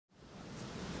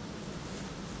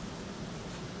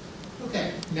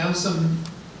Okay, now some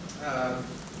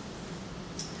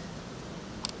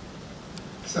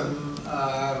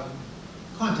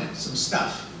content, some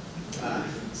stuff,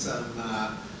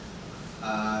 some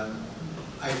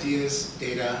ideas,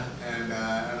 data, and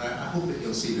I hope that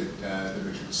you'll see that the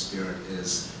Richard spirit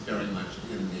is very much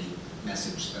in the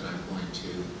message that I'm going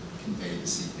to convey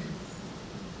this evening.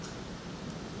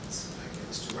 Let's see if I can get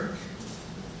this to work.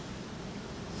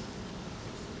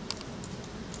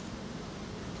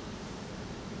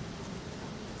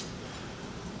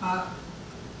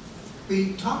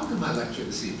 The topic of my lecture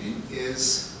this evening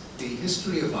is the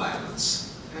history of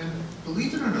violence, and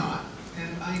believe it or not,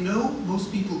 and I know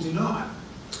most people do not,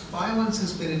 violence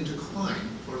has been in decline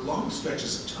for long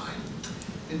stretches of time,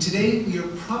 and today we are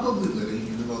probably living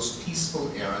in the most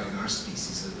peaceful era in our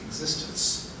species of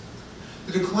existence.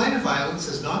 The decline of violence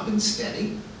has not been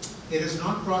steady, it has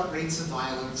not brought rates of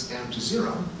violence down to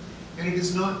zero, and it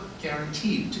is not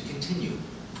guaranteed to continue.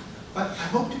 But I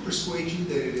hope to persuade you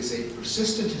that it is a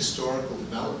persistent historical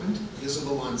development,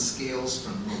 visible on scales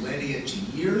from millennia to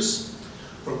years,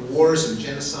 from wars and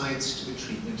genocides to the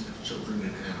treatment of children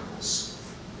and animals.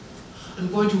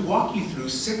 I'm going to walk you through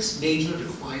 6 major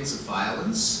declines of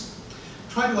violence,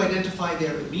 try to identify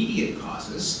their immediate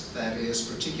causes, that is,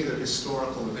 particular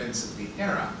historical events of the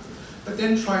era, but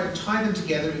then try to tie them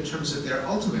together in terms of their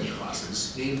ultimate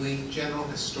causes, namely general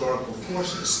historical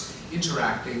forces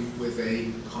interacting with a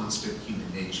constant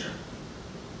human nature.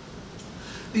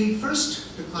 The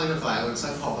first decline of violence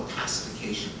I call the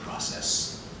pacification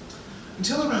process.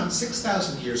 Until around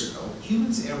 6,000 years ago,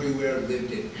 humans everywhere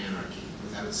lived in anarchy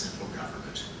without central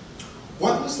government.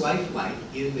 What was life like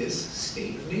in this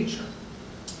state of nature?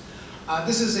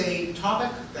 This is a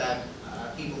topic that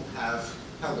people have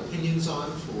held opinions on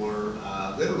for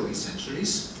literally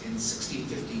centuries. In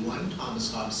 1651,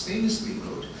 Thomas Hobbes famously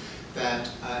wrote that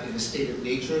in a state of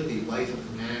nature, the life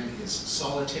of man is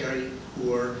solitary,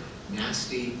 poor,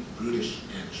 nasty, brutish,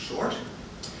 and short.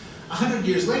 100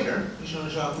 years later,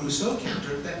 Jean-Jacques Rousseau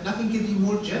countered that nothing can be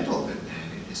more gentle than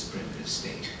man in his primitive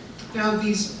state. Now,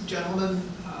 these gentlemen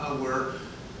were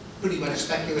pretty much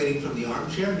speculating from the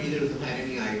armchair. Neither of them had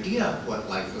any idea what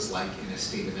life was like in a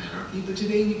state of anarchy, but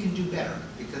today we can do better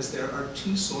because there are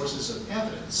 2 sources of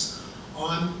evidence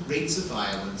on rates of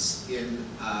violence in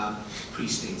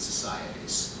pre-state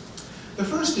societies. The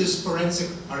first is forensic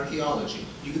archaeology.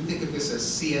 You can think of this as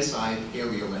CSI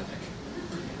Paleolithic.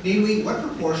 Namely, what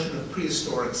proportion of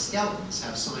prehistoric skeletons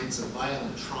have signs of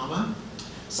violent trauma,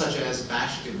 such as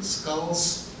bashed-in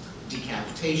skulls,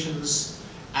 decapitations,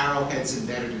 arrowheads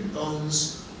embedded in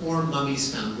bones, or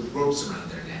mummies found with ropes around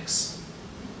their necks.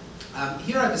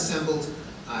 Here I've assembled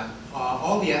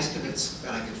all the estimates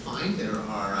that I could find. There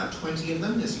are 20 of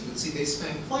them. As you can see, they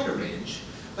span quite a range,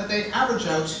 but they average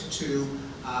out to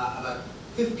about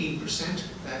 15%.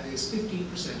 That is,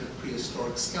 15% of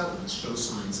prehistoric skeletons show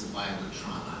signs of violent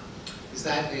trauma. Is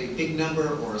that a big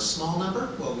number or a small number?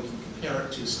 Well, we can compare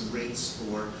it to some rates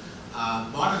for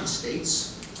modern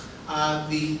states.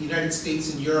 The United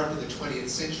States and Europe in the 20th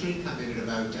century come in at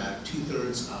about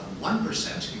 2/3 of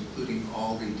 1%, including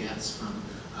all the deaths from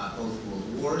both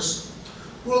world wars.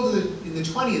 In the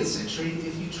 20th century,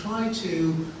 if you try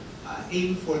to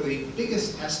aim for the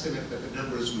biggest estimate that the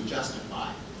numbers would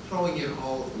justify, throwing in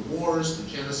all of the wars, the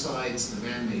genocides, the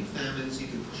man-made famines, you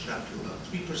can push it up to about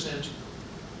 3%.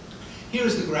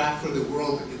 Here's the graph for the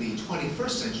world in the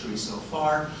 21st century so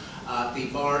far. The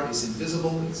bar is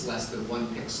invisible. It's less than 1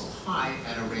 pixel high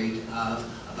at a rate of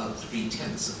about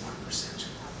 0.3 of 1%.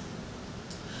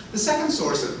 The second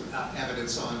source of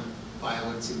evidence on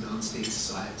violence in non-state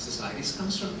societies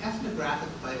comes from ethnographic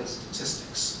vital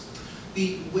statistics.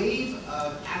 The wave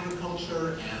of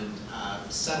agriculture and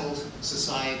settled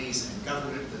societies and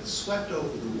government that swept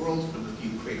over the world from a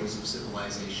few cradles of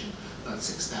civilization about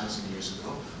 6,000 years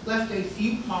ago left a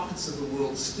few pockets of the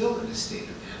world still in a state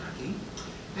of anarchy.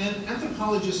 And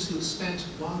anthropologists who have spent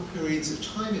long periods of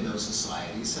time in those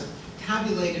societies have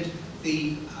tabulated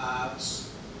the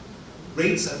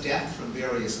rates of death from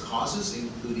various causes,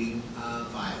 including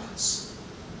violence.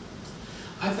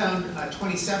 I found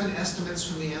 27 estimates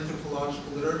from the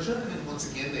anthropological literature, and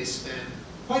once again they span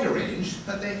quite a range,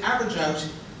 but they average out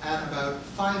at about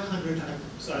 500,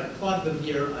 I plotted them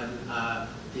here on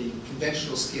the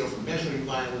conventional scale for measuring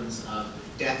violence of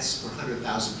deaths per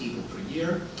 100,000 people per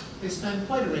year. They span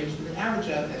quite a range, but they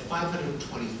average out at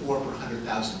 524 per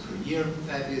 100,000 per year.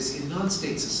 That is, in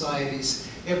non-state societies,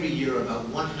 every year about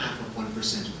 1/2 of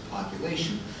 1% of the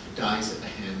population dies at the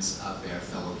hands of their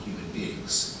fellow human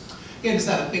beings. Again, is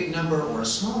that a big number or a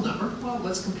small number? Well,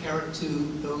 let's compare it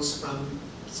to those from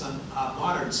some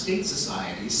modern state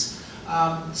societies.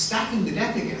 stacking the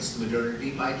deck against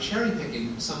modernity by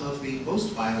cherry-picking some of the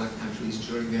most violent countries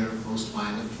during their most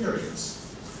violent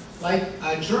periods. Like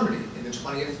Germany in the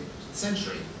 20th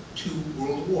century, 2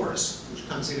 world wars, which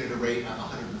comes in at a rate of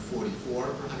 144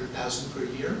 per 100,000 per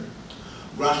year.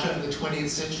 Russia in the 20th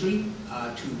century,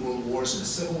 2 world wars and a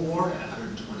civil war at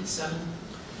 127.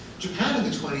 Japan in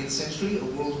the 20th century, a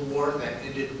world war that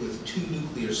ended with 2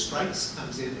 nuclear strikes,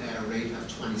 comes in at a rate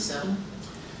of 27.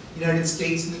 United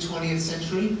States in the 20th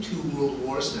century, 2 world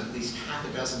wars and at least half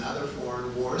a dozen other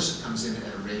foreign wars, comes in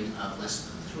at a rate of less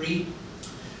than 3.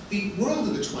 The world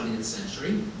of the 20th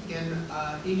century, again,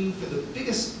 aiming for the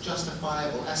biggest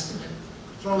justifiable estimate,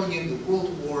 throwing in the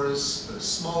world wars, the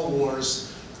small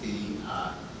wars, the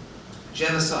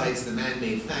genocides, the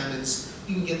man-made famines,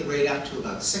 you can get the rate up to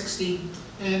about 60.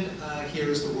 And here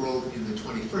is the world in the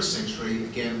 21st century.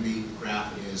 Again, the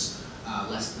graph is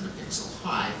less than a pixel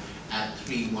high at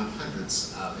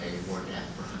 3/100ths of a war death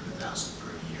per 100,000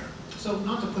 per year. So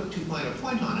not to put too fine a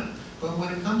point on it, but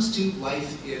when it comes to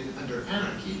life under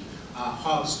anarchy,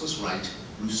 Hobbes was right,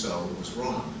 Rousseau was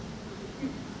wrong.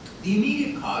 The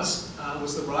immediate cause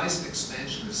was the rise and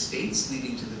expansion of states,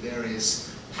 leading to the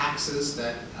various paxes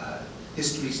that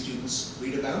history students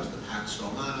read about, the Pax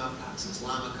Romana, Pax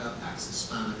Islamica, Pax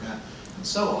Hispanica, and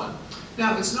so on.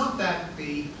 Now, it's not that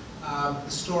the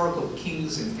historical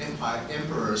kings and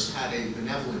emperors had a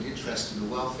benevolent interest in the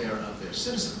welfare of their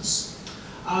citizens.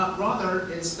 Rather,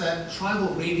 it's that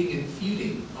tribal raiding and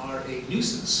feuding are a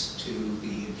nuisance to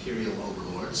the imperial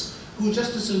overlords, who would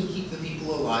just as soon keep the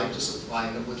people alive to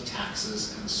supply them with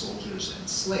taxes and soldiers and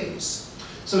slaves.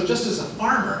 So just as a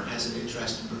farmer has an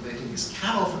interest in preventing his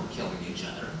cattle from killing each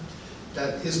other,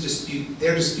 that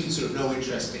their disputes are of no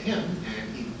interest to him,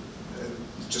 and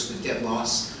it's just a dead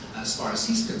loss as far as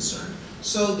he's concerned.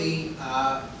 So the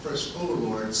first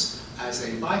overlords, as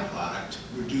a byproduct,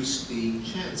 reduced the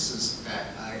chances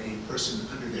that a person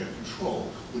under their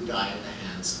control would die at the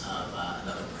hands of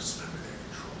another person under their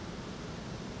control.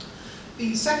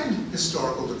 The second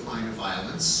historical decline of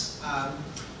violence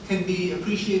can be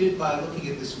appreciated by looking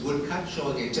at this woodcut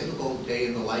showing a typical day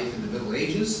in the life in the Middle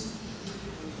Ages.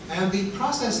 And the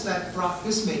process that brought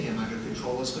this mayhem under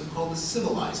control has been called the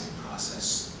civilizing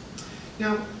process.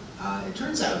 Now, it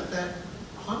turns out that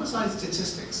homicide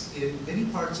statistics in many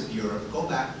parts of Europe go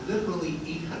back literally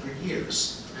 800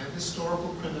 years, and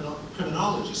historical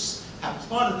criminologists have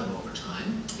plotted them over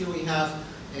time. Here we have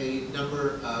a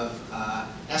number of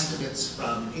estimates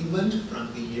from England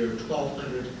from the year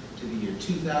 1200 to the year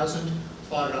 2000,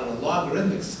 plotted on a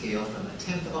logarithmic scale from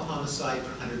 1/10 of a homicide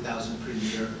per 100,000 per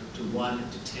year to 1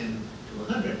 to 10 to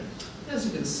 100. As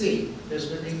you can see, there's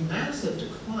been a massive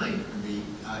decline in the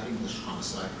English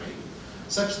homicide rate,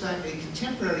 such that a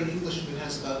contemporary Englishman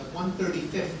has about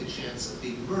 1/35th the chance of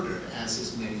being murdered as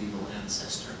his medieval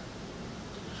ancestor.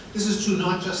 This is true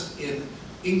not just in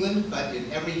England, but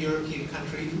in every European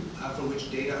country for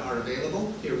which data are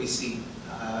available. Here we see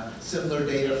similar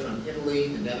data from Italy,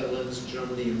 the Netherlands,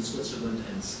 Germany, and Switzerland,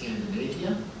 and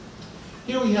Scandinavia.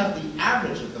 Here we have the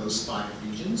average of those 5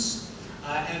 regions.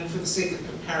 And for the sake of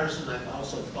comparison, I've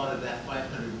also plotted that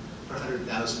 500 per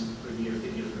 100,000 per year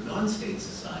figure for non-state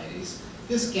societies.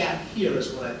 This gap here is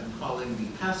what I've been calling the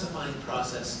pacifying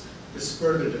process. This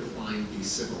further declined the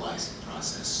civilizing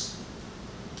process.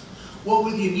 What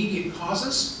were the immediate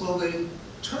causes? Well, the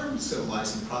term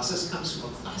civilizing process comes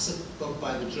from a classic book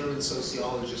by the German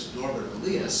sociologist Norbert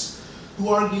Elias, who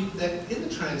argued that in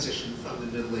the transition from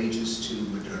the Middle Ages to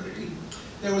modernity,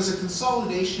 there was a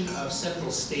consolidation of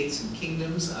central states and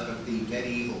kingdoms out of the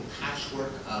medieval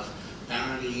patchwork of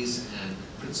baronies and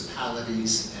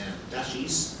principalities and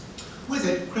duchies. With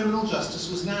it, criminal justice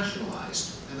was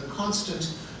nationalized, and the constant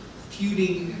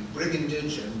feuding and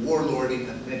brigandage and warlording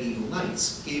of medieval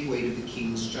knights gave way to the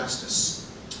king's justice.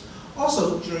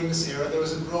 Also, during this era, there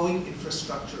was a growing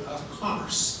infrastructure of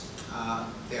commerce.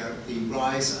 The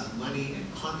rise of money and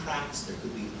contracts that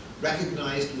could be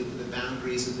recognized within the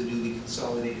boundaries of the newly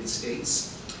consolidated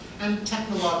states, and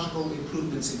technological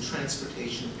improvements in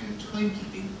transportation and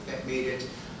timekeeping that made it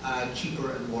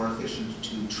cheaper and more efficient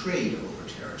to trade over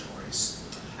territories.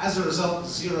 As a result,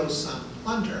 zero-sum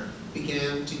plunder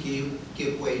began to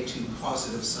give way to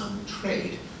positive-sum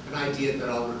trade, an idea that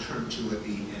I'll return to at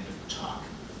the end of the talk.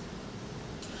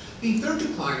 The third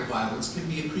decline of violence can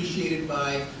be appreciated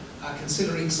by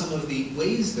considering some of the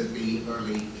ways that the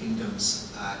early kingdoms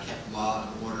kept law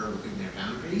and order within their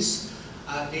boundaries,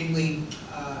 namely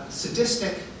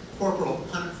sadistic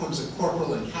forms of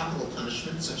corporal and capital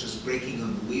punishment, such as breaking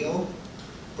on the wheel,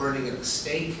 burning at the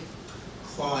stake,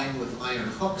 clawing with iron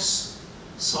hooks,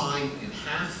 sawing in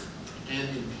half, and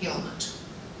impalement.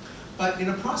 But in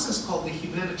a process called the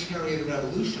humanitarian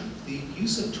revolution, the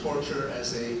use of torture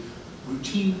as a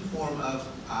routine form of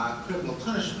criminal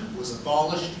punishment was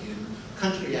abolished in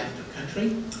country after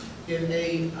country in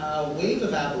a wave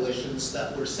of abolitions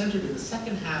that were centered in the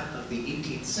second half of the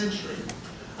 18th century,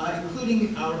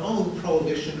 including our own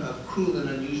prohibition of cruel and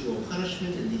unusual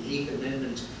punishment in the Eighth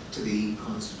Amendment to the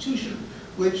Constitution,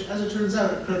 which, as it turns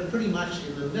out, occurred pretty much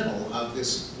in the middle of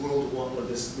this world war, or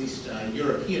this at least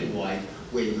European-wide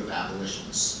wave of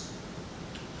abolitions.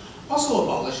 Also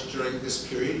abolished during this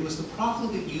period was the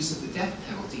profligate use of the death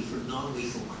penalty for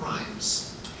non-lethal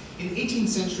crimes. In 18th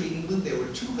century England, there were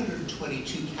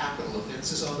 222 capital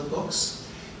offenses on the books,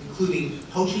 including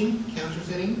poaching,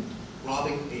 counterfeiting,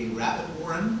 robbing a rabbit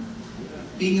warren,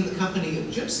 being in the company of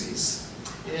gypsies,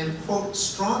 and, quote,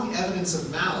 strong evidence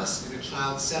of malice in a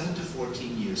child 7 to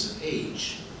 14 years of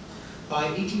age. By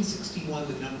 1861,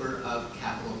 the number of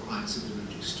capital crimes had been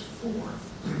reduced to 4.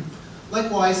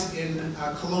 Likewise, in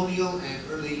colonial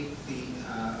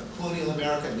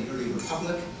America and the early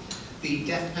republic, the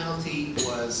death penalty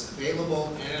was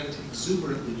available and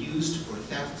exuberantly used for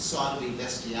theft, sodomy,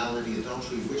 bestiality,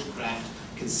 adultery, witchcraft,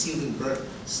 concealing birth,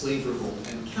 slave revolt,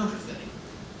 and counterfeiting.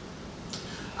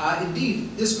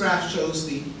 Indeed, this graph shows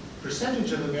the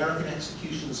percentage of American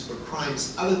executions for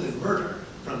crimes other than murder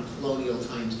from colonial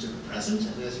times to the present.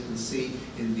 And as you can see,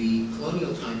 in the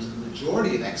colonial times, the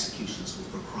majority of executions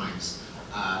were for crimes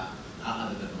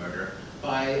other than murder.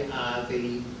 By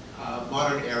the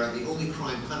modern era, the only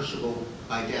crime punishable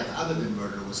by death other than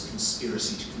murder was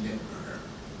conspiracy to commit murder.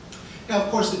 Now, of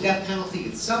course, the death penalty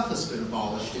itself has been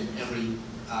abolished in every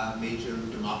major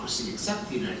democracy except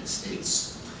the United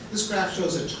States. This graph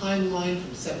shows a timeline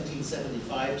from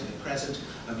 1775 to the present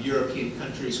of European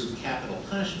countries with capital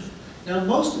punishment. Now,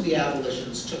 most of the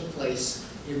abolitions took place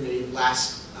in the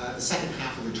second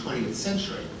half of the 20th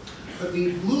century. But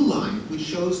the blue line, which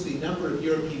shows the number of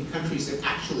European countries that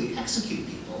actually execute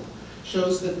people,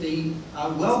 shows that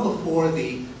well before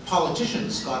the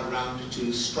politicians got around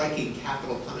to striking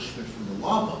capital punishment from the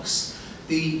law books,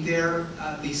 the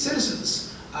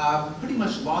citizens pretty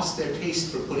much lost their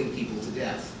taste for putting people to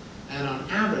death. And on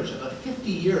average, about 50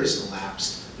 years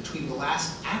elapsed between the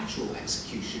last actual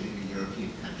execution in a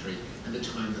European country and the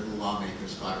time that the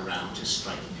lawmakers got around to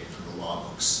striking it from the law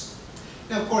books.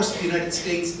 Now, of course, the United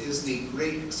States is the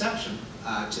great exception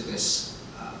to this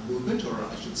movement, or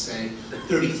I should say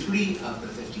 33 of the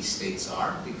 50 states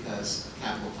are, because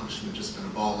capital punishment has been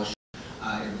abolished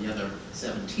in the other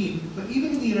 17. But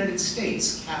even in the United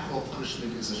States, capital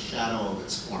punishment is a shadow of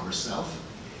its former self.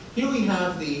 Here we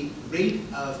have the rate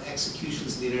of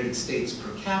executions in the United States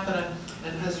per capita,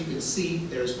 and as you can see,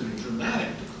 there's been a dramatic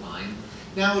decline.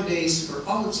 Nowadays, for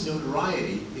all its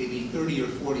notoriety, maybe 30 or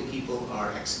 40 people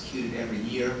are executed every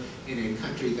year in a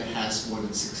country that has more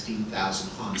than 16,000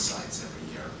 homicides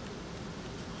every year.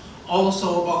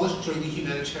 Also abolished during the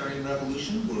humanitarian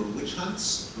revolution were witch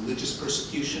hunts, religious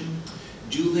persecution,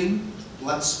 dueling,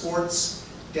 blood sports,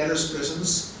 debtors'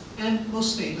 prisons, and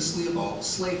most famously of all,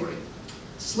 slavery.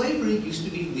 Slavery used to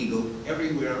be legal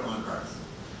everywhere on earth.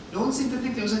 No one seemed to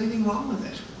think there was anything wrong with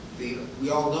it. We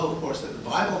all know, of course, that the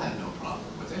Bible had no problem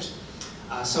with it.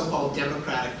 So-called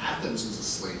democratic Athens was a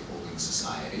slave-holding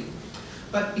society.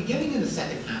 But beginning in the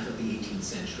second half of the 18th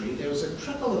century, there was a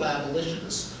trickle of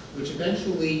abolitions which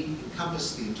eventually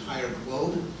encompassed the entire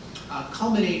globe,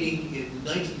 culminating in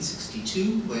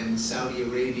 1962 when Saudi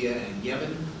Arabia and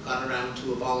Yemen got around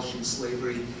to abolishing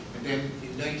slavery. And then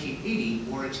in 1980,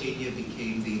 Mauritania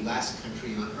became the last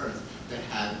country on earth that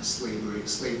had slavery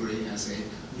as a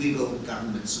legal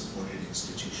government-supported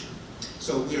institution.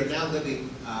 So we are now living,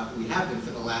 we have been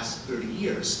for the last 30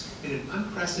 years, in an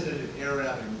unprecedented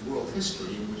era in world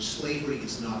history in which slavery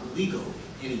is not legal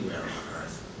anywhere on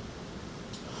earth.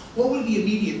 What were the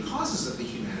immediate causes of the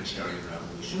humanitarian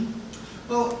revolution?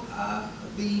 Well,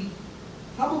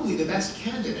 probably the best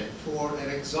candidate for an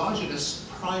exogenous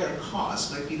prior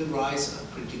cause might be the rise of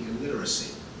printing and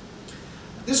literacy.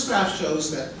 This graph shows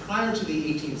that prior to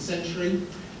the 18th century,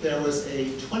 there was a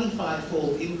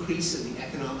 25-fold increase in the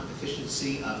economic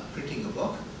efficiency of printing a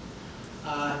book.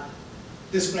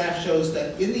 This graph shows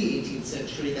that in the 18th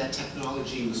century, that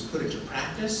technology was put into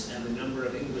practice, and the number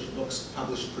of English books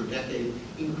published per decade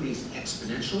increased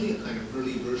exponentially, a kind of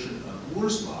early version of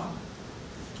Moore's Law.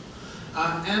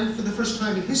 And for the first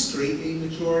time in history, a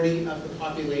majority of the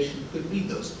population could read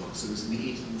those books. It was in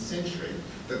the 18th century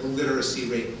that the literacy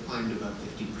rate climbed about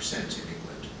 50% in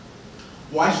England.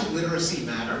 Why should literacy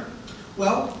matter?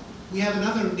 Well, we have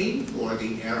another name for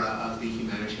the era of the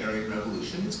humanitarian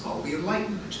revolution. It's called the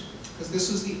Enlightenment, because this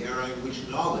was the era in which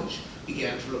knowledge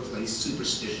began to replace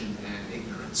superstition and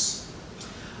ignorance.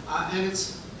 And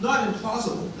it's not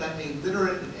implausible that a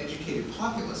literate and educated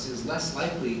populace is less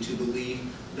likely to believe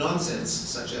nonsense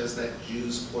such as that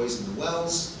Jews poison the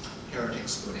wells,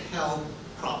 heretics go to hell,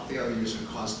 crop failures are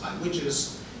caused by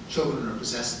witches, children are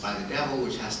possessed by the devil,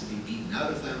 which has to be beaten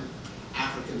out of them,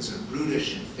 Africans are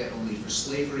brutish and fit only for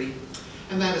slavery,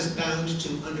 and that is bound to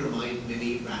undermine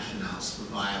many rationales for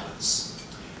violence.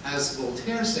 As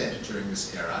Voltaire said during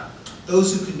this era,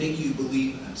 those who can make you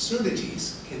believe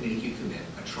absurdities can make you commit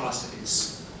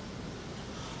atrocities.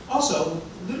 Also,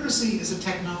 literacy is a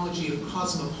technology of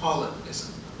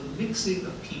cosmopolitanism, the mixing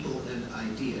of people and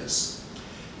ideas.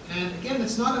 And again,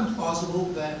 it's not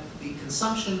implausible that the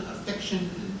consumption of fiction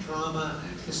and drama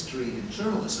and history and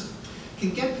journalism can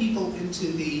get people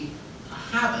into the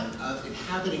habit of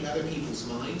inhabiting other people's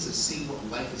minds, of seeing what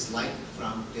life is like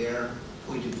from their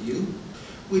point of view,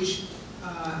 which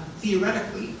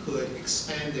theoretically could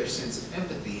expand their sense of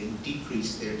empathy and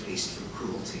decrease their taste for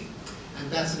cruelty. And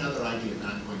that's another idea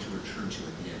that I'm going to return to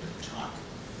at the end of the talk.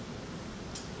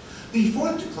 The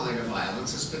fourth decline of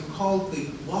violence has been called the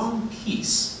long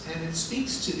peace, and it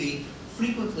speaks to the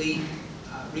frequently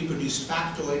reproduced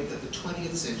factoid that the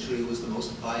 20th century was the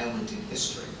most violent in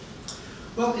history.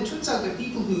 Well, it turns out that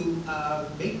people who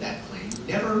make that claim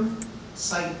never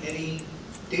cite any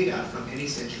data from any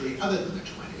century other than the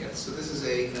 20th, so this is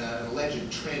an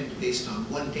alleged trend based on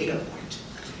one data point.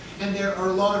 And there are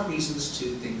a lot of reasons to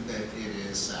think that it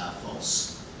is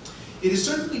false. It is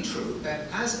certainly true that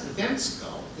as events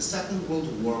go, the Second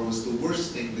World War was the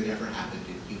worst thing that ever happened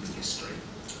in human history.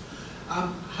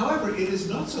 However, it is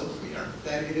not so clear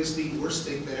that it is the worst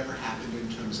thing that ever happened in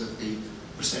terms of the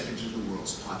percentage of the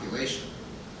world's population.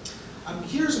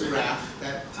 Here's a graph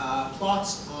that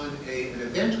plots on an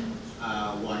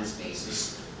event-wise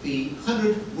basis the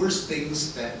 100 worst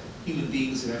things that human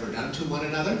beings have ever done to one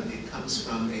another. It comes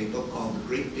from a book called The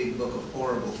Great Big Book of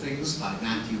Horrible Things by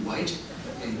Matthew White,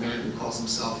 a man who calls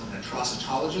himself an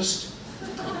atrocitologist.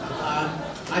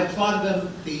 I plotted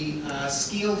them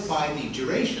scaled by the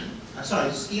duration,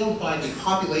 scaled by the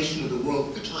population of the world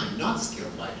at the time, not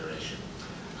scaled by duration,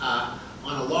 on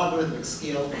a logarithmic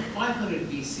scale from 500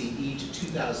 BCE to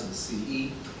 2000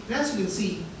 CE. And as you can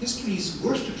see, history's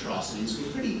worst atrocities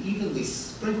were pretty evenly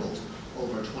sprinkled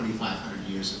over 2,500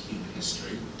 years of human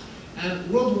history. And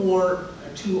World War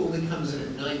II only comes in at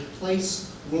 9th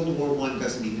place. World War I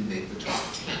doesn't even make the top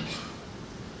 10.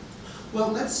 Well,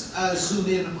 let's zoom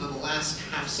in on the last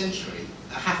half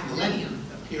millennium,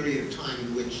 a period of time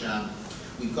in which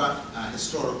we've got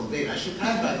historical data. I should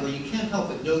add, by the way, you can't help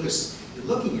but notice in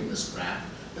looking at this graph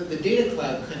that the data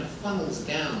cloud kind of funnels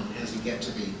down as you get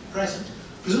to the present.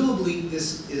 Presumably,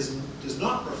 this does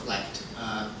not reflect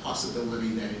possibility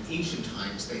that in ancient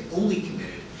times they only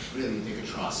committed really big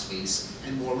atrocities,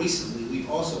 and more recently we've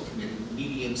also committed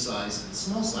medium-sized and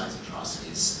small-sized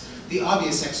atrocities. The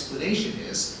obvious explanation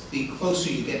is the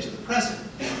closer you get to the present,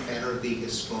 the better the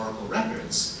historical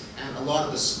records. And a lot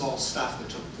of the small stuff that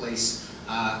took place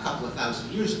a couple of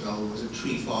thousand years ago was a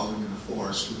tree falling in the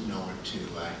forest with no one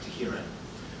to hear it.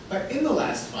 But in the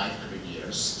last 500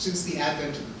 years, since the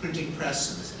advent of the printing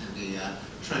press and the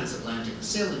transatlantic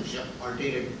sailing ship, our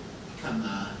data become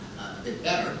a bit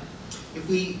better. If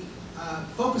we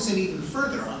focus in even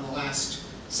further on the last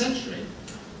century,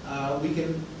 we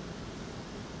can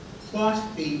plot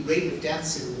the rate of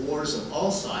deaths in wars of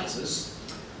all sizes,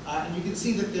 and you can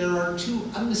see that there are two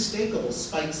unmistakable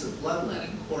spikes of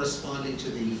bloodletting corresponding to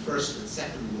the First and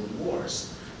Second World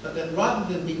Wars, but that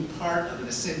rather than being part of an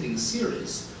ascending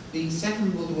series, the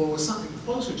Second World War was something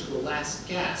closer to a last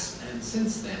gasp, and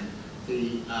since then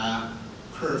the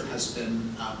curve has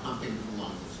been pumping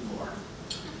along the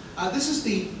floor. This is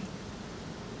the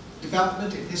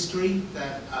development in history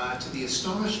that, to the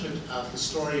astonishment of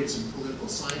historians and political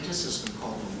scientists, has been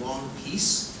called a long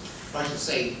peace. Or I should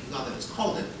say, not that it's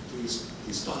called it, the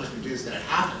astonishment is that it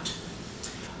happened.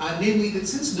 Namely, that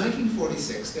since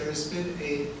 1946, there has been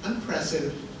an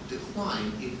unprecedented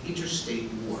decline in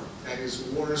interstate war, that is,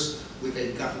 wars with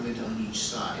a government on each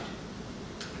side.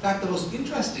 In fact, the most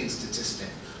interesting statistic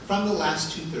from the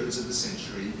last 2/3 of the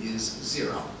century is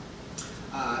 0.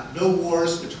 No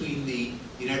wars between the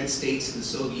United States and the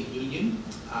Soviet Union,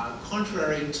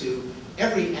 contrary to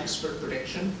every expert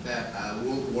prediction that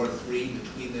World War III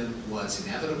between them was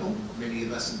inevitable. Many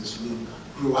of us in this room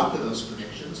grew up with those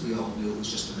predictions. We all knew it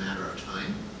was just a matter of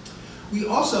time. We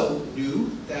also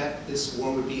knew that this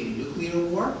war would be a nuclear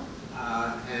war,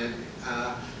 and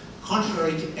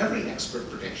contrary to every expert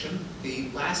prediction, the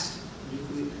last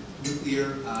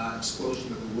nuclear explosion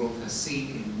that the world has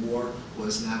seen in war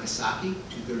was Nagasaki,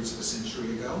 2/3 of a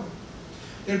century ago.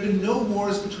 There have been no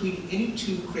wars between any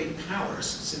two great powers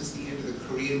since the end of the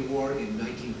Korean War in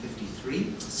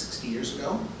 1953, 60 years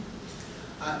ago.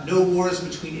 No wars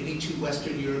between any two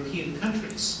Western European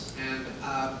countries. And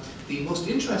the most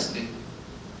interesting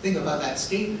thing about that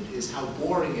statement is how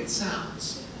boring it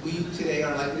sounds. We today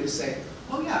are likely to say,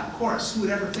 oh yeah, of course, who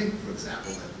would ever think, for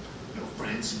example, that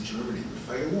France and Germany would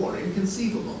fight a war?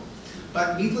 Inconceivable.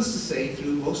 But needless to say,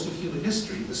 through most of human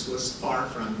history, this was far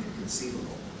from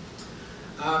inconceivable.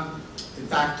 In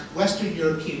fact, Western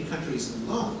European countries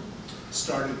alone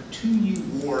started 2 new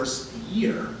wars a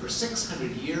year for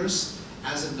 600 years.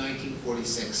 As of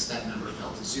 1946, that number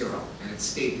fell to 0, and it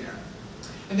stayed there.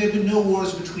 And there have been no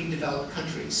wars between developed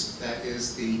countries. That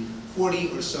is, the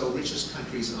 40 or so richest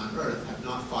countries on Earth have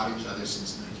not fought each other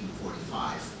since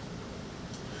 1945.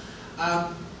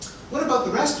 What about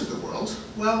the rest of the world?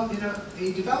 Well, in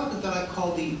a development that I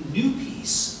call the new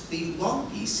peace, the long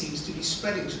peace seems to be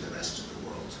spreading to the rest of the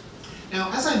world.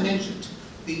 Now, as I mentioned,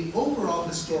 the overall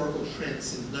historical trend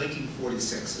since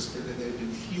 1946 has been that there have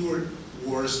been fewer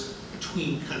wars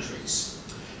between countries.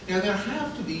 Now, there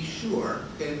have, to be sure,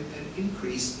 been an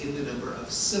increase in the number of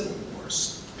civil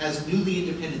wars, as newly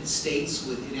independent states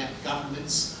with inept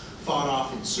governments fought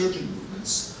off insurgent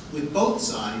movements, with both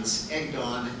sides egged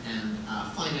on and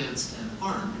financed and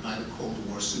armed by the Cold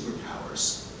War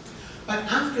superpowers. But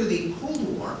after the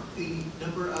Cold War, the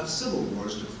number of civil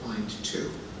wars declined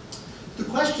too. The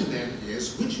question then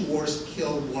is, which wars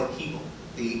kill more people?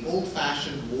 The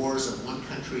old-fashioned wars of one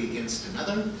country against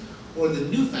another, or the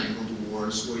newfangled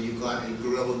wars where you've got a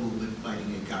guerrilla movement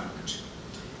fighting a government?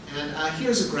 And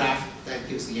here's a graph that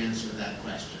gives the answer to that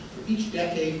question. For each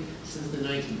decade since the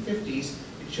 1950s,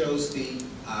 it shows the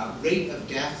rate of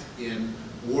death in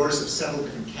wars of several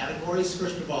different categories.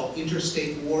 First of all,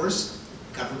 interstate wars,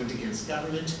 government against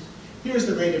government. Here's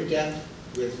the rate of death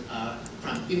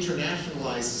from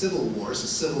internationalized civil wars, a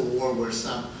civil war where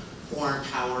some foreign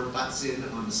power butts in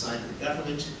on the side of the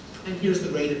government. And here's the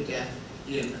rate of death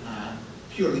in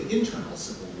purely internal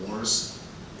civil wars.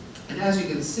 And as you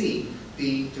can see,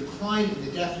 the decline in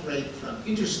the death rate from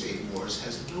interstate wars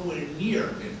has nowhere near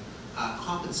been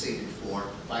compensated for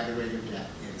by the rate of death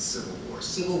in civil wars.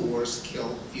 Civil wars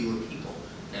kill fewer people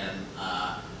than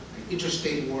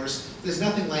interstate wars. There's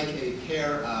nothing like a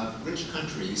pair of rich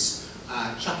countries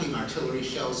chucking artillery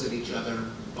shells at each other,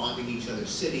 bombing each other's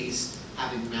cities,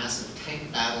 having massive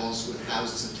tank battles with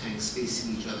thousands of tanks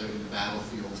facing each other in the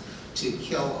battlefield to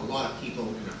kill a lot of people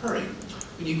in a hurry.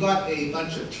 When you've got a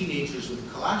bunch of teenagers with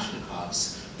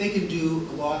Kalashnikovs, they can do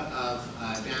a lot of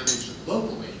damage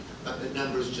locally, but the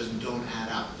numbers just don't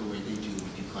add up the way they do when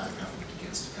you've got a government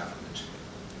against a government.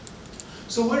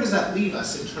 So where does that leave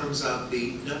us in terms of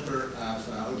the number of,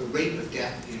 or the rate of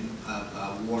death in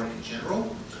war in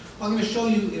general? Well, I'm going to show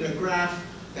you in a graph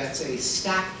that's a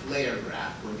stacked layer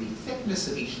graph, where the thickness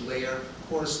of each layer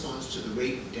corresponds to the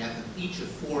rate of death of each of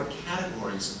 4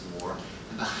 categories of war,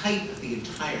 and the height of the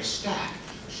entire stack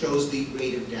shows the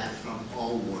rate of death from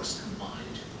all wars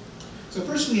combined. So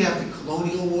first we have the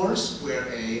colonial wars, where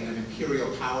an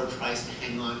imperial power tries to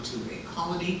hang on to a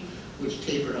colony, which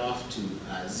tapered off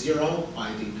to 0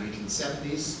 by the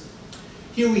 1970s.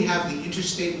 Here we have the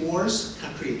interstate wars,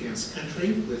 country against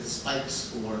country, with spikes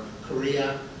for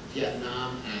Korea,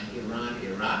 Vietnam, and Iran,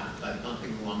 Iraq, but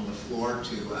bumping along the floor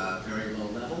to a very low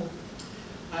level.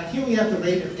 Here we have the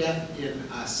rate of death in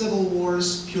civil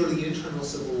wars, purely internal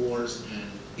civil wars, and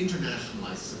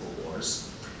internationalized civil wars.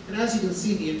 And as you can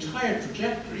see, the entire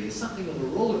trajectory is something of a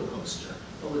roller coaster,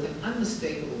 but with an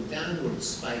unmistakable downward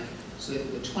spike, so that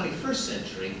in the 21st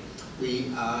century,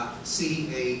 we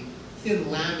see a thin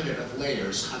laminate of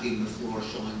layers hugging the floor,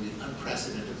 showing the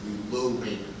unprecedentedly low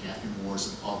rate of death in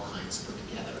wars of all kinds put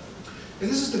together. And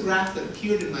this is the graph that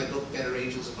appeared in my book, Better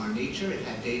Angels of Our Nature. It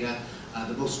had data,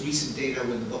 the most recent data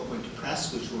when the book went to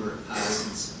press, which were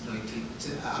since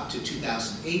up to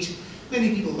 2008.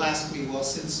 Many people have asked me, well,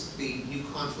 since the new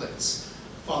conflicts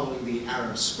following the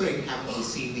Arab Spring, haven't we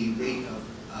seen the rate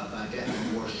of death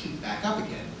in war shoot back up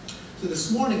again? So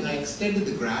this morning I extended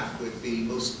the graph with the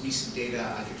most recent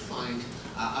data I could find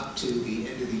up to the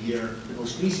end of the year, the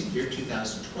most recent year,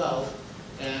 2012.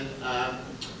 And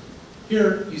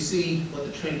here you see what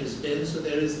the trend has been. So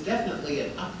there is definitely an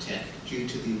uptick due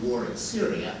to the war in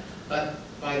Syria, but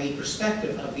by the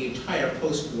perspective of the entire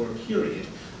post-war period,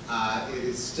 it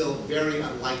is still very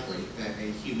unlikely that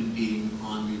a human being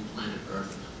on the planet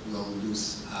Earth will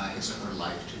lose his or her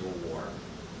life to a war.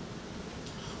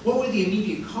 What were the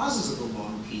immediate causes of the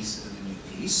long peace and the new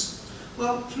peace?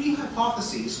 Well, 3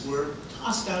 hypotheses were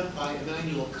tossed out by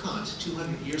Immanuel Kant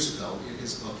 200 years ago in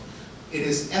his book, in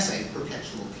his essay,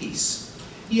 Perpetual Peace.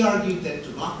 He argued that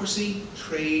democracy,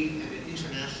 trade, and an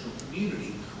international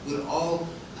community would all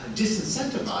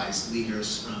disincentivize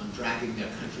leaders from dragging their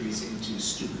countries into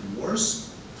stupid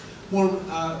wars. More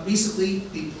recently,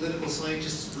 the political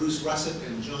scientists Bruce Russett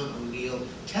and John O'Neill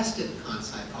tested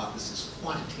Kant's hypothesis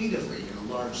quantitatively in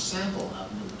a large sample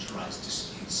of militarized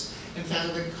disputes and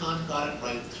found that Kant got it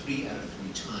right 3 out of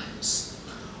 3 times.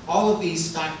 All of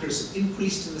these factors have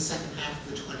increased in the second half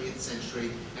of the 20th century,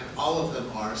 and all of them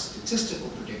are statistical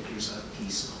predictors of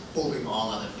peace, holding all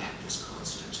other factors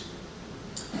constant.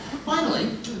 Finally,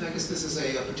 and I guess this is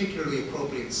a particularly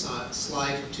appropriate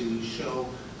slide to show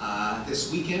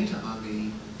this weekend on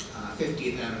the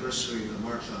 50th anniversary of the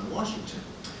March on Washington,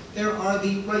 there are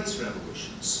the rights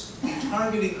revolutions, the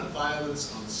targeting of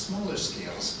violence on smaller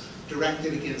scales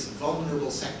directed against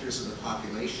vulnerable sectors of the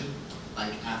population,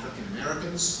 like African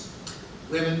Americans,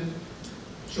 women,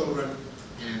 children,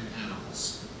 and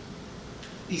animals.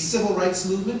 The civil rights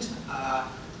movement,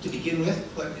 to begin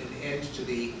with, put an end to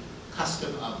the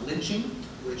custom of lynching,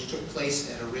 which took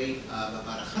place at a rate of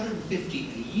about 150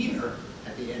 a year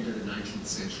at the end of the 19th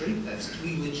century. That's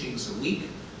 3 lynchings a week.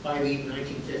 By the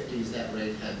 1950s, that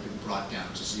rate had been brought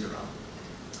down to 0.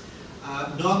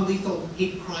 Non-lethal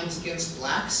hate crimes against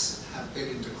blacks have been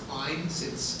in decline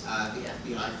since the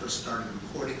FBI first started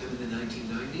reporting them in the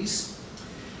 1990s.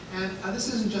 And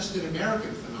this isn't just an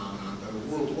American phenomenon, but a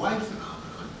worldwide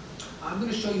phenomenon. I'm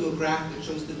going to show you a graph that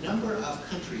shows the number of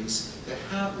countries that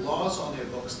have laws on their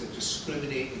books that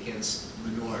discriminate against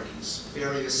minorities,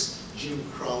 various Jim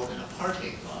Crow and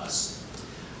apartheid laws.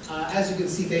 As you can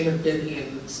see, they have been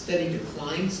in steady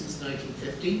decline since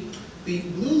 1950. The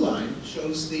blue line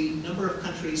shows the number of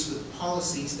countries with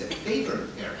policies that favor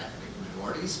their ethnic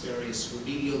minorities, various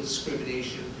remedial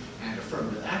discrimination and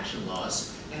affirmative action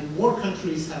laws, and more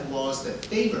countries have laws that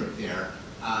favor their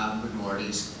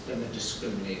minorities than that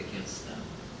discriminate against them.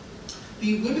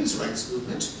 The women's rights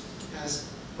movement has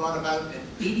brought about an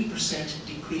 80%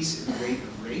 decrease in the rate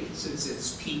of rape since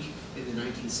its peak in the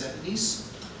 1970s.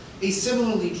 A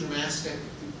similarly dramatic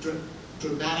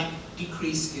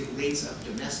decrease in rates of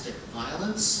domestic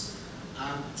violence,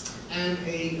 and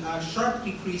a sharp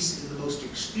decrease in the most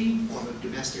extreme form of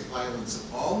domestic violence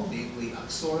of all, namely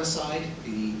uxoricide,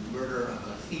 the murder of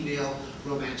a female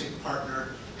romantic partner,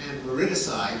 and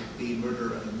mariticide, the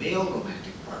murder of a male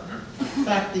romantic partner. In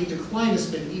fact, the decline has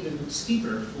been even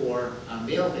steeper for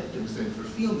male victims than for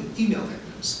female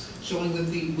victims, showing that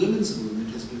the women's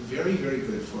movement has been very, very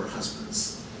good for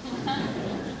husbands.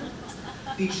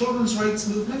 The children's rights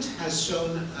movement has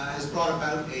brought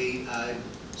about a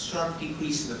sharp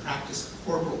decrease in the practice of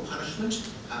corporal punishment.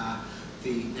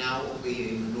 Now only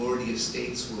a minority of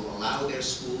states will allow their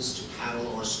schools to paddle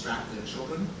or strap their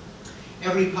children.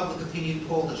 Every public opinion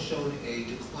poll has shown a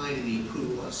decline in the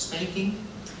approval of spanking,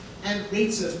 and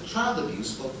rates of child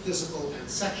abuse, both physical and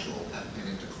sexual, have been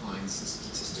in decline since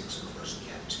statistics were first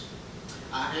kept.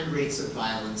 And rates of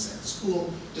violence at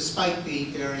school, despite the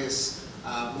various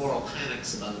moral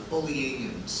panics about bullying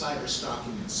and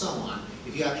cyberstalking and so on.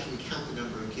 If you actually count the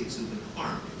number of kids who've been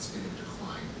harmed, it's been in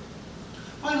decline.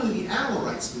 Finally, the animal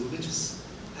rights movement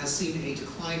has seen a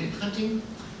decline in hunting,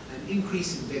 an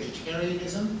increase in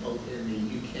vegetarianism, both in the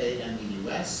UK and the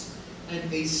US,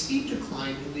 and a steep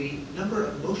decline in the number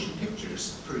of motion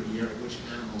pictures per year in which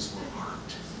animals were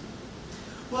harmed.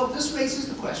 Well, this raises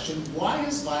the question, why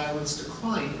has violence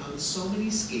declined on so many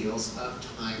scales of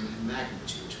time and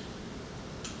magnitude?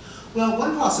 Well,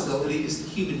 one possibility is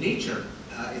that human nature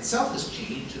itself has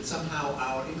changed, and somehow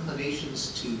our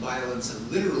inclinations to violence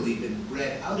have literally been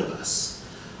bred out of us.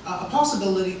 A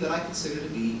possibility that I consider to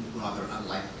be rather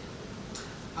unlikely.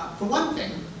 For one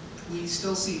thing, we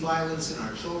still see violence in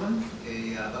our children.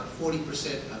 About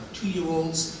 40% of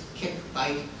 2-year-olds kick,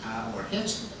 bite, or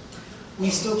hit. We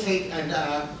still take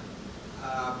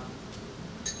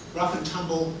rough and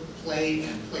tumble play,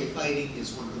 and play fighting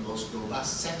is one of the most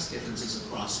robust sex differences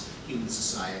across human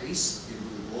societies in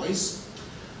little boys.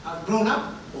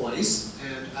 Grown-up boys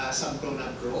and some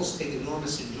grown-up girls take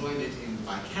enormous enjoyment in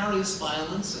vicarious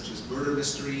violence, such as murder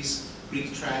mysteries,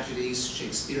 Greek tragedies,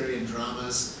 Shakespearean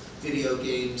dramas, video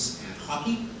games, and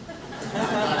hockey.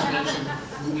 Not to mention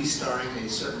movies starring a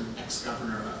certain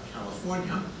ex-governor of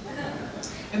California.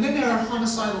 And then there are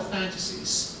homicidal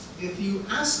fantasies. If you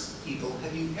ask people,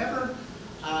 have you ever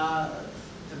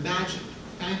imagined,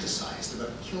 fantasized about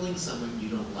killing someone you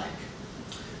don't like?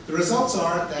 The results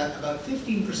are that about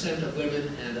 15% of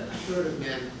women and a third of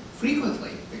men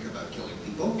frequently think about killing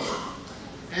people,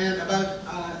 and about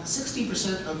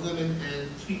 60% of women and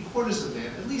 3/4 of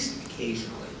men at least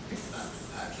occasionally think about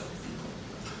killing people.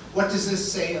 What does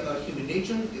this say about human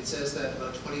nature? It says that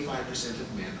about 25%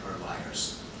 of men are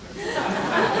liars.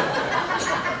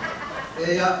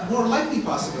 A more likely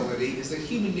possibility is that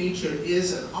human nature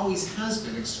is and always has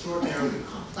been extraordinarily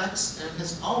complex and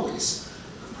has always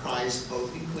comprised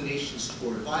both inclinations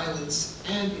toward violence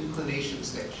and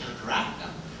inclinations that counteract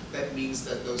them. That means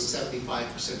that those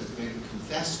 75% of men who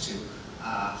confess to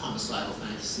homicidal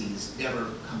fantasies never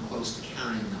come close to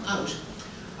carrying them out.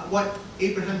 What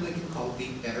Abraham Lincoln called the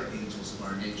better angels of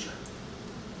our nature.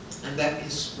 And that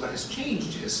is what has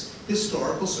changed is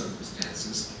historical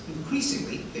circumstances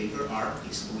increasingly favor our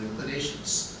peaceable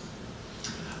inclinations.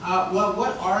 Well,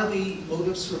 what are the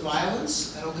motives for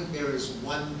violence? I don't think there is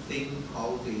one thing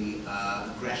called the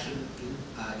aggression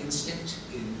instinct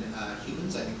in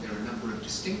humans. I think there are a number of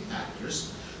distinct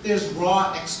factors. There's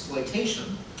raw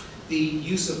exploitation, the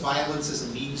use of violence as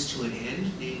a means to an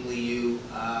end, namely you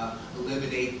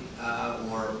eliminate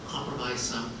or compromise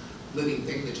some living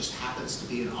thing that just happens to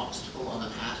be an obstacle on the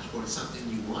path towards something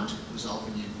you want,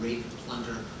 resulting in rape,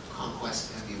 plunder,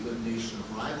 conquest, and the elimination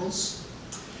of rivals.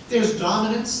 There's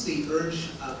dominance, the urge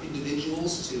of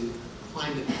individuals to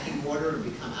climb the pecking order and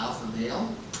become alpha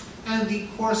male, and the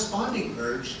corresponding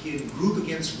urge in group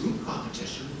against group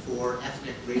competition for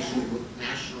ethnic, racial,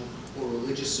 national, or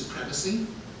religious supremacy.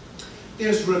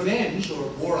 There's revenge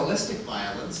or moralistic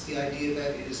violence, the idea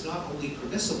that it is not only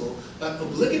permissible but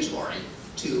obligatory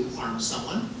to harm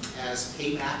someone as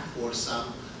payback for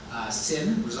some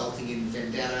sin, resulting in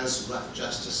vendettas, rough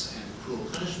justice, and cruel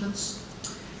punishments.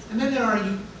 And then there are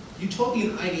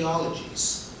utopian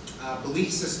ideologies,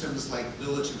 belief systems like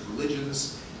militant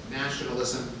religions,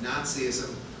 nationalism,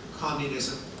 Nazism,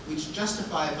 communism, which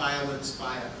justify violence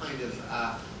by a kind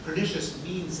of pernicious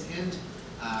means-end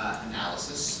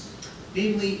analysis.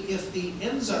 Namely, if the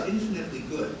ends are infinitely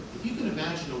good, if you can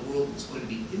imagine a world that's going to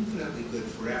be infinitely good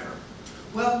forever,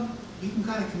 well, you can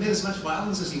kind of commit as much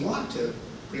violence as you want to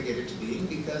bring it into being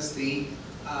because the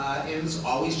ends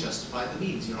always justify the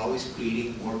means. You're always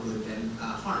creating more good than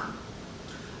harm.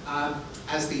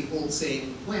 As the old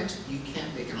saying went, you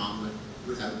can't make an omelet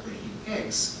without breaking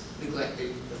eggs,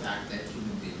 neglecting the fact that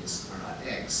human beings are not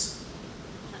eggs.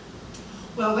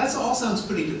 Well, that all sounds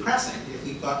pretty depressing if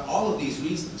we've got all of these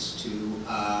reasons to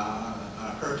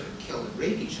hurt and kill and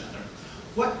rape each other.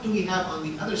 What do we have on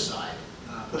the other side,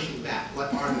 pushing back?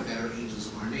 What are the better angels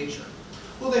of our nature?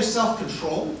 Well, there's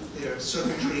self-control. There's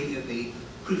circuitry in the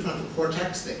prefrontal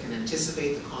cortex that can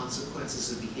anticipate the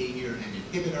consequences of behavior and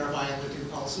inhibit our violent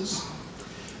impulses.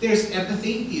 There's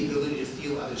empathy, the ability to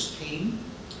feel others' pain.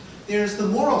 There's the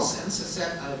moral sense, a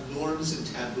set of norms and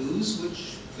taboos,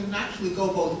 which can actually go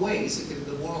both ways.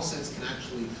 The moral sense can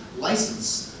actually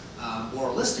license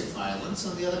moralistic violence.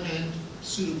 On the other hand,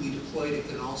 suitably deployed, it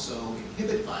can also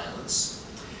inhibit violence.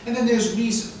 And then there's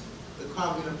reason, the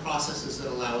cognitive processes that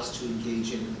allow us to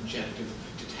engage in objective,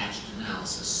 detached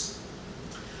analysis.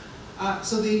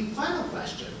 So the final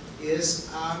question is,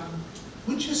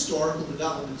 which historical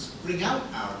developments bring out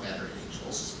our better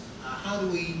angels? How do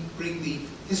we bring the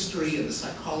history and the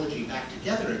psychology back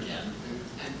together again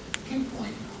and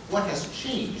pinpoint what has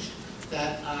changed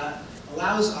that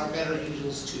allows our better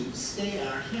angels to stay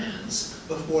our hands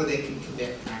before they can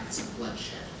commit acts of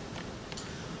bloodshed?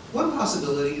 One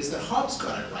possibility is that Hobbes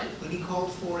got it right when he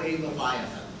called for a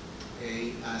leviathan,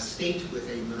 a state with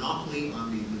a monopoly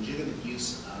on the legitimate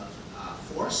use of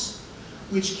force,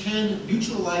 which can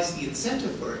neutralize the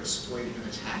incentive for exploitative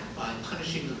attack by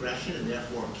punishing aggression and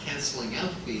therefore canceling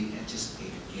out the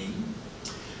anticipated gain.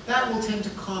 That will tend to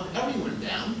calm everyone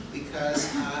down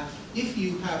because if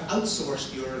you have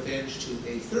outsourced your revenge to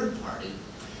a third party,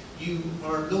 you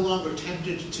are no longer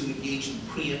tempted to engage in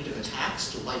preemptive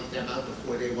attacks to wipe them out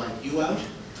before they wipe you out.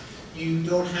 You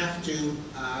don't have to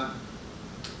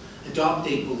adopt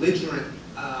a belligerent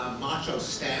macho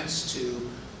stance to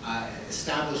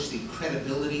establish the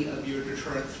credibility of your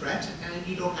deterrent threat, and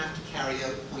you don't have to carry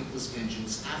out pointless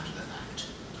vengeance after the fact.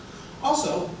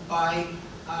 Also, by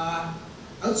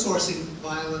outsourcing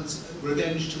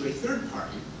revenge to a third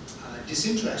party, a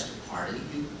disinterested party,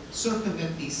 you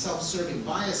circumvent the self-serving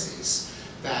biases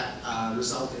that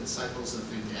result in cycles of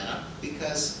vendetta,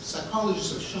 because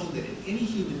psychologists have shown that in any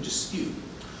human dispute,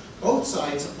 both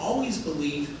sides always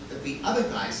believe that the other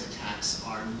guy's attacks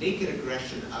are naked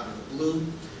aggression out of the blue.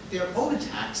 Their own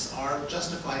attacks are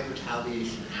justified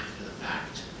retaliation after the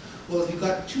fact. Well, if you've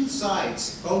got two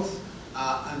sides, both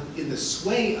in the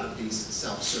sway of these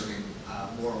self-serving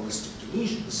moralistic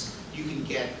delusions, you can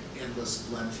get endless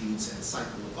blood feuds and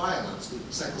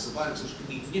cycles of violence, which can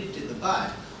be nipped in the bud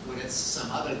when it's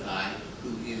some other guy who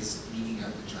is meting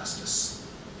out the justice.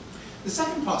 The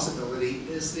second possibility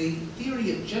is the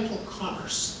theory of gentle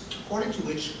commerce, according to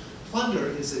which plunder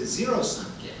is a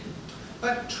zero-sum game,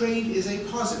 but trade is a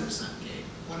positive-sum game,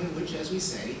 one in which, as we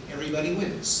say, everybody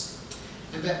wins.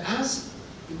 And that as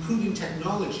improving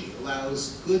technology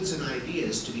allows goods and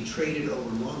ideas to be traded over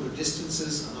longer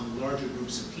distances among larger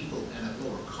groups of people and at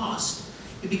lower cost,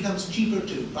 it becomes cheaper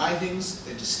to buy things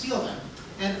than to steal them,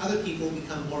 and other people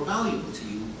become more valuable to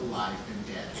you, alive and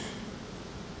dead.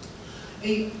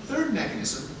 A third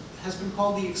mechanism has been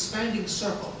called the expanding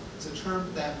circle. It's a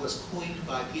term that was coined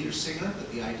by Peter Singer,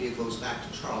 but the idea goes back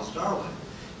to Charles Darwin.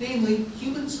 Namely,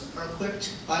 humans are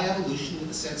equipped by evolution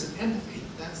with a sense of empathy.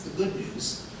 That's the good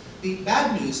news. The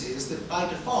bad news is that by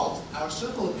default, our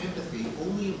circle of empathy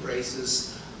only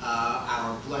embraces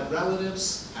our blood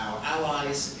relatives, our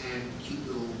allies, and cute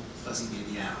little fuzzy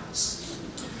baby animals.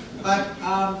 But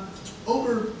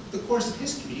over the course of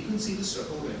history, you can see the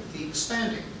circle of empathy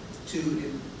expanding to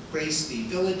embrace the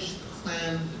village, the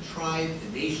clan, the tribe,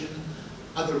 the nation,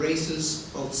 other races,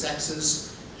 both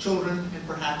sexes, children, and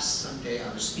perhaps someday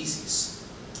other species.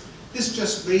 This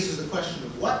just raises the question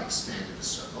of what expanded the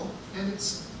circle, and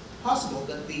it's possible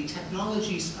that the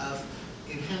technologies of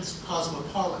enhanced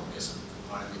cosmopolitanism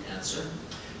are the answer.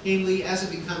 Namely, as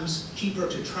it becomes cheaper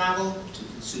to travel, to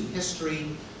consume history,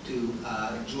 to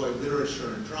enjoy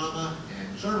literature and drama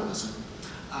and journalism,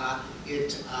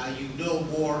 you know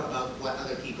more about what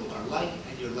other people are like,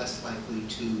 and you're less likely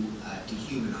to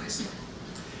dehumanize them.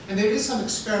 And there is some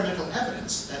experimental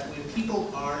evidence that when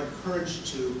people are encouraged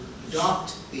to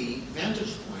adopt the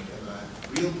vantage point of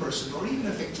a real person or even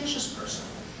a fictitious person,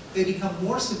 they become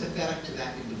more sympathetic to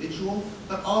that individual,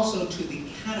 but also to the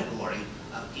category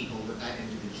of people that that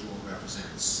individual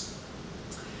represents.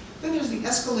 Then there's the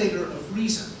escalator of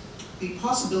reason, the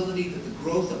possibility that the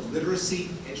growth of literacy,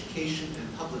 education,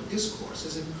 and public discourse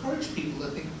has encouraged people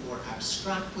to think more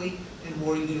abstractly and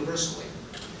more universally.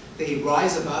 They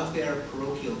rise above their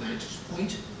parochial vantage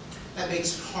point. That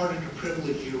makes it harder to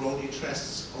privilege your own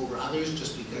interests over others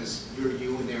just because you're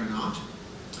you and they're not.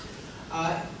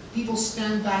 People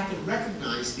stand back and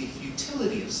recognize the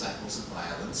futility of cycles of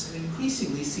violence and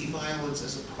increasingly see violence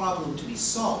as a problem to be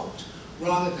solved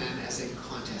rather than as a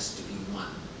contest to be won.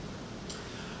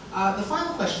 The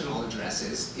final question I'll address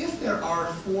is, if there are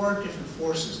four different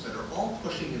forces that are all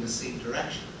pushing in the same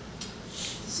direction,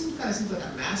 it kind of seems like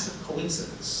a massive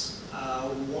coincidence.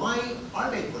 Why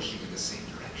are they pushing in the same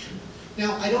direction?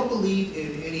 Now, I don't believe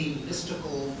in any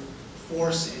mystical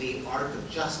force, any arc of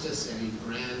justice, any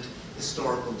grand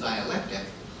historical dialectic,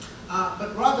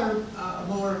 but rather a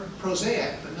more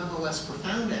prosaic but nonetheless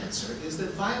profound answer is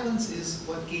that violence is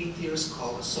what game theorists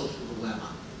call a social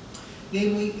dilemma.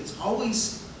 Namely, it's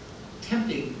always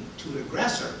tempting to an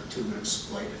aggressor to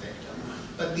exploit a victim,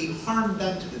 but the harm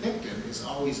done to the victim is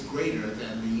always greater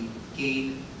than the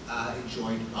gain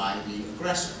enjoyed by the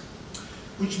aggressor.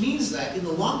 Which means that in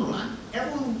the long run,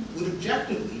 everyone would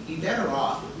objectively be better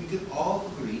off if we could all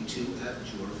agree to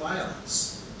abjure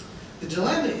violence. The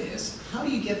dilemma is, how do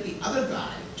you get the other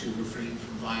guy to refrain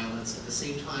from violence at the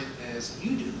same time as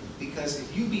you do? Because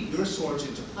if you beat your swords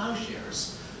into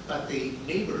plowshares, but the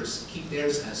neighbors keep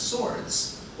theirs as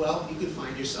swords, well, you could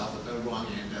find yourself at the wrong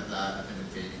end of an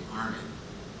invading army.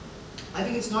 I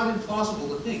think it's not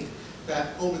implausible to think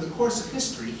that over the course of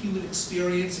history, human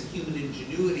experience and human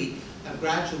ingenuity have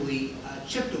gradually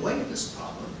chipped away at this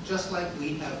problem, just like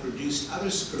we have reduced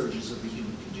other scourges of the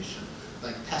human condition,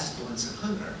 like pestilence and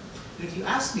hunger. And if you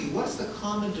ask me, what's the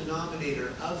common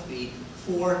denominator of the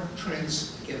four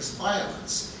trends against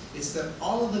violence, it's that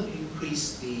all of them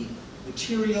increase the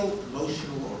material,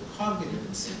 emotional, or cognitive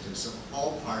incentives of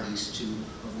all parties to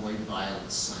avoid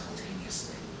violence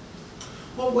simultaneously.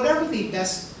 Well, whatever the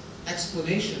best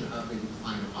explanation of the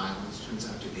decline of violence turns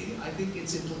out to be, I think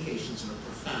its implications are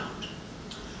profound.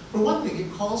 For one thing,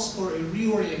 it calls for a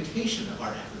reorientation of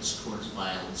our efforts towards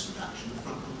violence reduction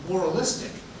from a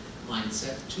moralistic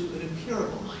mindset to an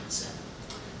empirical mindset.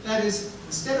 That is,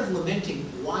 instead of lamenting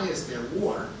why is there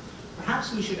war,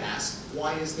 perhaps we should ask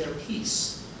why is there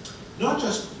peace? Not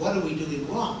just what are we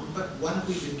doing wrong, but what have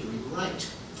we been doing right?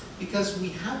 Because we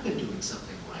have been doing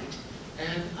something right,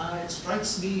 and it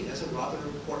strikes me as a rather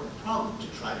important problem to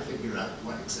try to figure out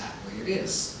what exactly it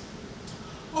is.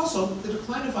 Also, the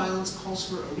decline of violence calls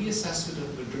for a reassessment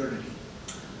of modernity,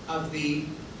 of the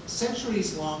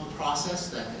centuries-long process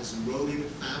that has eroded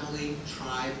family,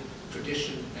 tribe,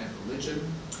 tradition, and religion,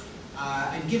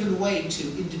 and given way to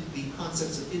the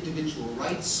concepts of individual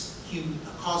rights,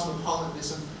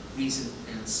 cosmopolitanism, reason,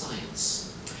 and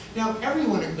science. Now,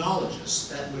 everyone acknowledges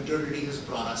that modernity has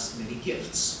brought us many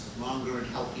gifts: longer and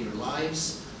healthier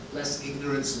lives, less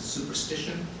ignorance and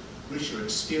superstition, richer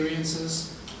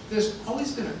experiences. There's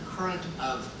always been a current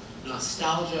of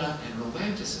nostalgia and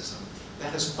romanticism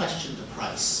that has questioned the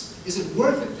price. Is it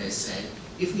worth it, they say,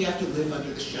 if we have to live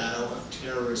under the shadow of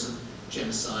terrorism,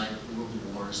 genocide, world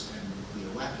wars, and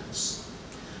nuclear weapons?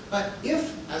 But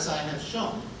if, as I have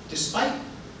shown, despite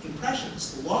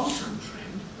impressions, the long-term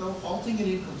trend, though halting and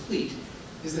incomplete,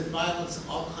 is that violence of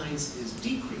all kinds is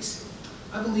decreasing,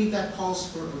 I believe that calls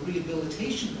for a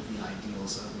rehabilitation of the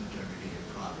ideals of modernity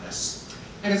and progress,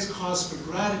 and it's cause for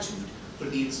gratitude for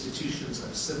the institutions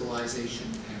of civilization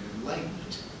and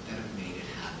enlightenment that have made it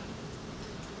happen.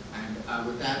 And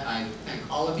with that, I thank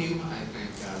all of you. I thank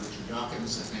Richard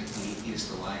Dawkins. I thank the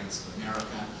Atheist Alliance of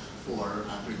America for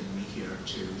bringing me here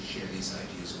to share these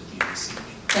ideas with you this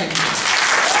evening. Thank you.